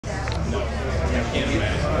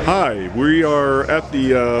Hi, we are at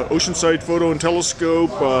the Oceanside Photo and Telescope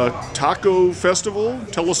T.A.C.O Festival,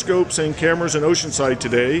 telescopes and cameras in Oceanside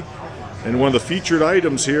today. And one of the featured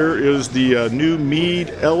items here is the new Meade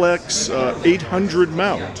LX-800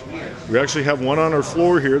 mount. We actually have one on our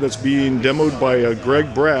floor here that's being demoed by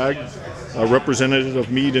Greg Bragg, a representative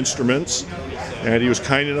of Meade Instruments. And he was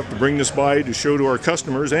kind enough to bring this by to show to our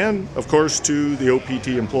customers and, of course, to the OPT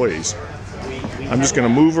employees. I'm just going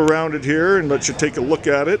to move around it here and let you take a look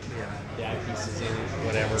at it.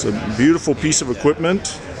 It's a beautiful piece of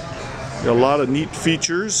equipment. Got a lot of neat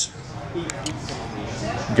features.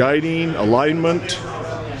 Guiding, alignment,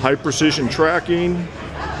 high precision tracking.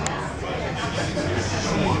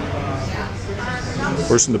 Of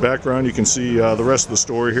course, in the background you can see the rest of the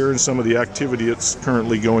story here and some of the activity that's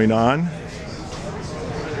currently going on.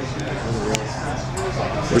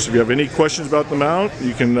 Of course, if you have any questions about the mount,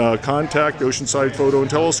 you can contact Oceanside Photo and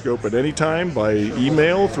Telescope at any time by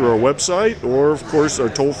email, through our website, or of course our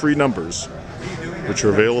toll-free numbers, which are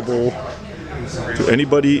available to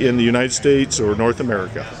anybody in the United States or North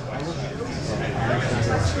America.